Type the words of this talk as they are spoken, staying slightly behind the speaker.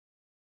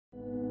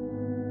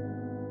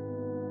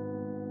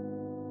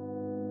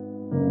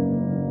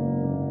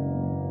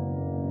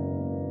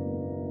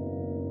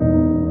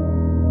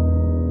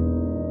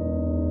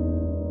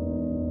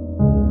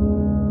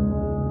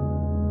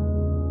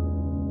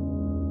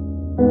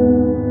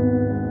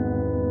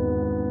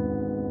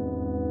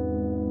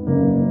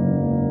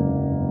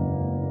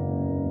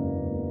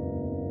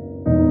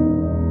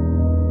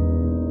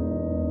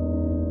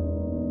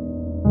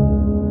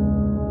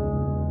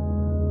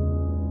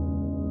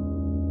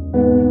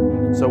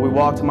So we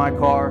walk to my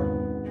car,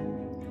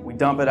 we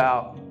dump it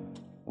out,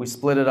 we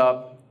split it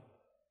up,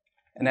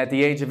 and at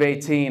the age of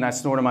 18, I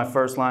snorted my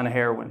first line of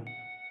heroin.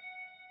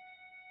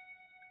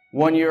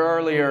 1 year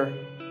earlier,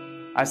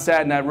 I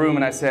sat in that room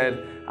and I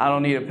said, I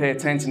don't need to pay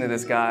attention to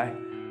this guy.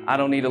 I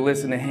don't need to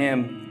listen to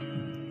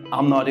him.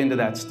 I'm not into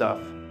that stuff.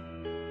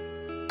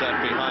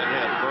 Behind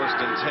him, 1st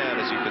and 10,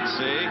 as you can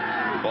see.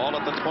 Ball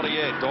at the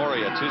 28.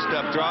 Doria,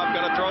 two-step drop,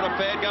 gonna throw to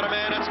fade, got a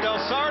man. It's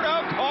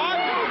DelSardo, caught.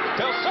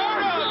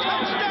 DelSardo,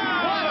 touchdown!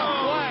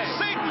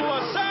 Seton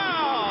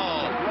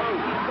LaSalle.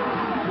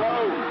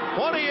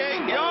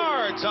 28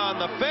 yards on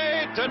the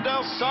fade to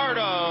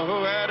DelSardo,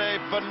 who had a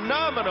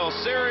phenomenal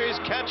series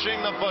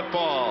catching the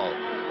football.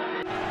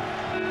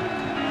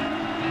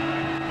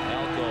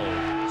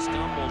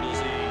 Stumbled as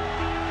he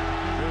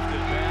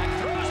drifted back,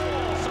 throws to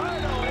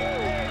DelSardo,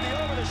 the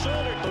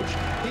over-the-shoulder.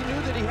 He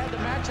knew that he had the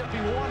matchup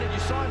he wanted. You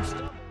saw him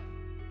stumble.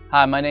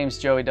 Hi, my name is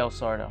Joey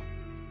DelSardo.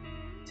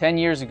 10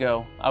 years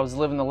ago, I was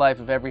living the life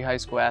of every high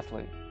school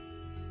athlete.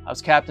 I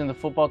was captain of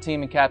the football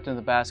team and captain of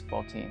the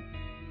basketball team.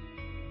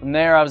 From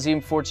there, I was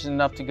even fortunate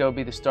enough to go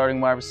be the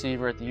starting wide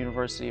receiver at the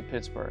University of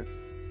Pittsburgh.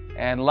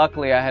 And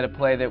luckily, I had a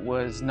play that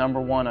was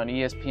 #1 on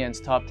ESPN's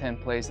top 10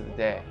 plays of the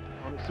day.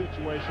 On a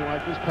situation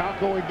like this,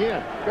 Palco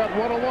again. Got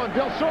one-on-one.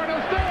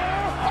 DelSardo's there.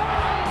 Oh!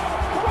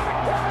 What a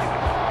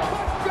catch!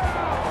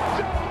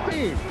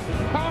 Touchdown!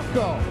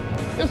 Palco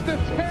is the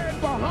tear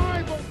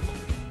behind.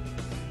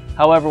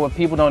 However, what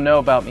people don't know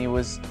about me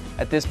was,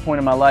 at this point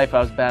in my life, I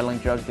was battling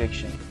drug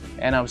addiction.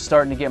 And I was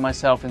starting to get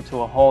myself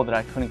into a hole that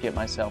I couldn't get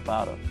myself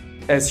out of.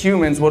 As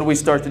humans, what do we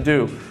start to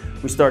do?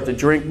 We start to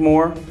drink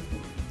more.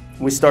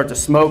 We start to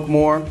smoke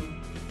more.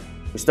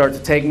 We start to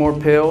take more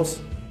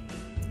pills.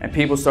 And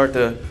people start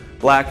to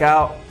black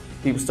out,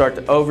 people start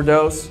to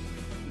overdose,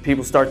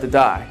 people start to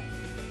die.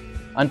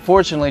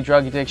 Unfortunately,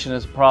 drug addiction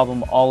is a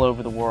problem all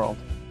over the world,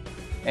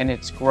 and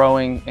it's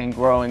growing and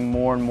growing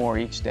more and more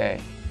each day.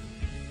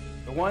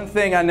 The one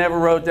thing I never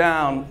wrote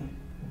down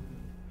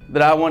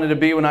that I wanted to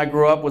be when I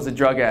grew up was a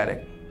drug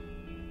addict.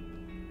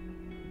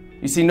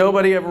 You see,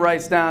 nobody ever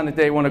writes down that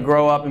they want to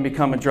grow up and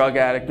become a drug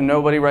addict, and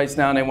nobody writes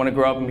down they want to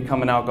grow up and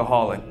become an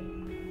alcoholic.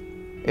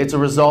 It's a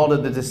result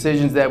of the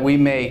decisions that we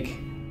make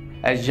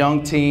as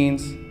young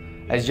teens,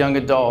 as young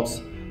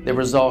adults, that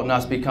result in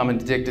us becoming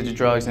addicted to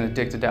drugs and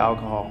addicted to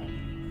alcohol.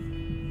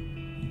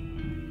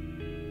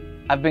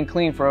 I've been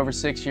clean for over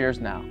 6 years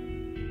now.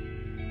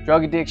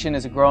 Drug addiction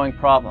is a growing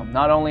problem,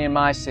 not only in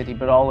my city,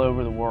 but all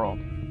over the world.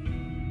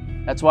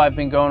 That's why I've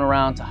been going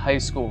around to high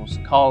schools,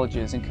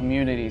 colleges, and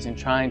communities and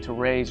trying to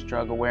raise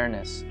drug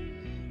awareness.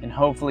 And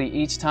hopefully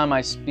each time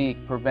I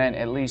speak, prevent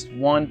at least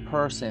one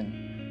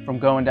person from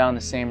going down the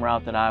same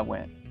route that I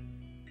went.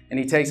 And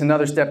he takes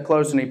another step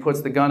closer and he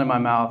puts the gun in my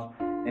mouth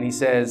and he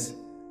says,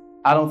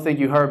 I don't think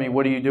you heard me,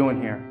 what are you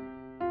doing here?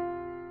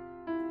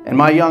 And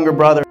my younger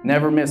brother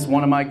never missed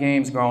one of my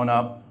games growing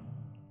up,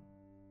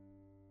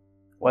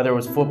 whether it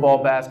was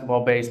football,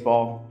 basketball,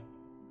 baseball.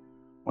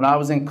 When I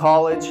was in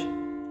college,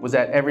 was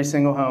at every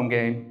single home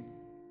game,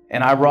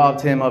 and I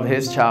robbed him of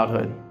his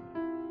childhood.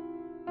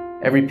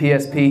 Every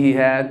PSP he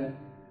had,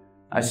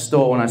 I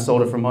stole and I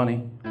sold it for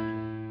money.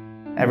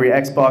 Every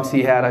Xbox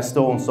he had, I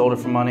stole and sold it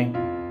for money.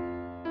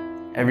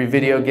 Every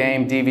video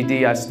game,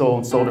 DVD, I stole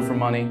and sold it for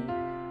money.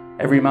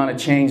 Every amount of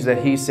change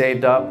that he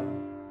saved up,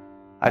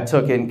 I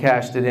took it and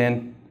cashed it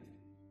in,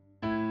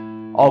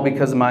 all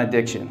because of my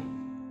addiction.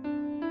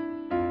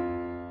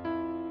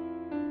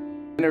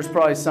 And there's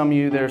probably some of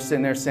you that are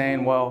sitting there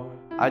saying, well,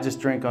 I just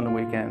drink on the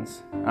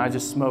weekends, and I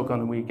just smoke on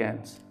the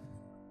weekends.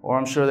 Or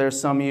I'm sure there's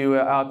some of you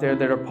out there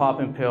that are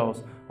popping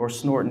pills, or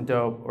snorting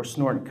dope, or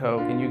snorting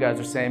coke, and you guys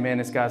are saying, man,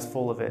 this guy's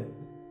full of it.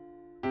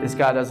 This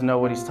guy doesn't know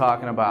what he's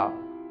talking about.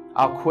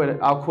 I'll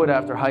quit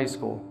after high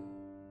school.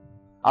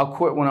 I'll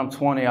quit when I'm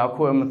 20, I'll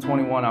quit when I'm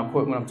 21, I'll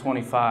quit when I'm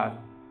 25.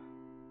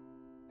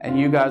 And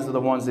you guys are the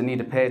ones that need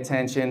to pay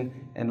attention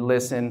and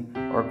listen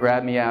or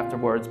grab me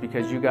afterwards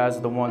because you guys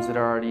are the ones that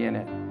are already in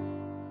it.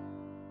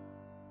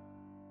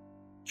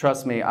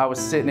 Trust me, I was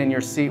sitting in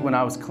your seat when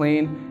I was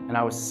clean, and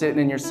I was sitting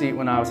in your seat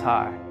when I was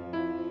high.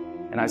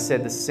 And I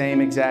said the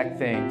same exact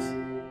things.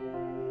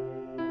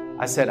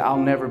 I said, I'll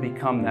never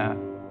become that.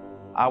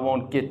 I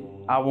won't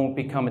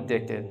become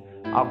addicted.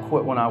 I'll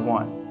quit when I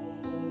want.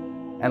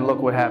 And look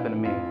what happened to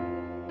me.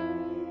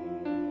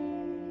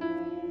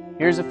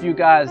 Here's a few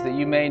guys that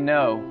you may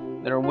know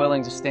that are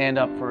willing to stand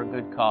up for a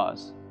good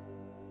cause.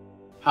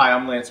 Hi,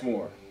 I'm Lance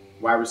Moore,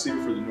 wide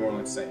receiver for the New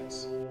Orleans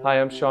Saints. Hi,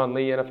 I'm Sean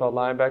Lee, NFL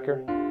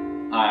linebacker.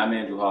 Hi, I'm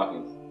Andrew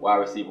Hawkins, wide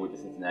receiver with the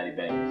Cincinnati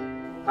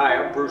Bengals. Hi,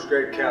 I'm Bruce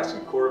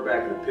Gradkowski,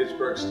 quarterback of the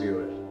Pittsburgh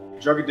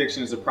Steelers. Drug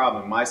addiction is a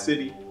problem in my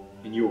city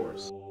and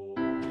yours.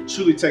 It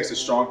truly takes a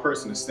strong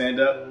person to stand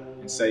up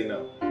and say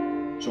no.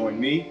 Join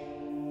me.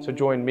 So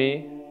join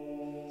me.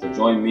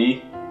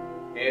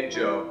 And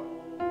Joe.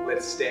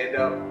 Let's stand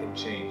up and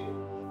change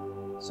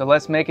it. So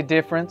let's make a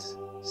difference,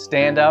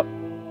 stand up,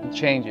 and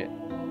change it.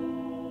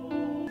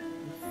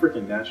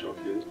 Freaking natural,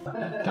 kid.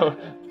 Don't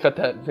cut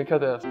that.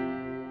 Cut that.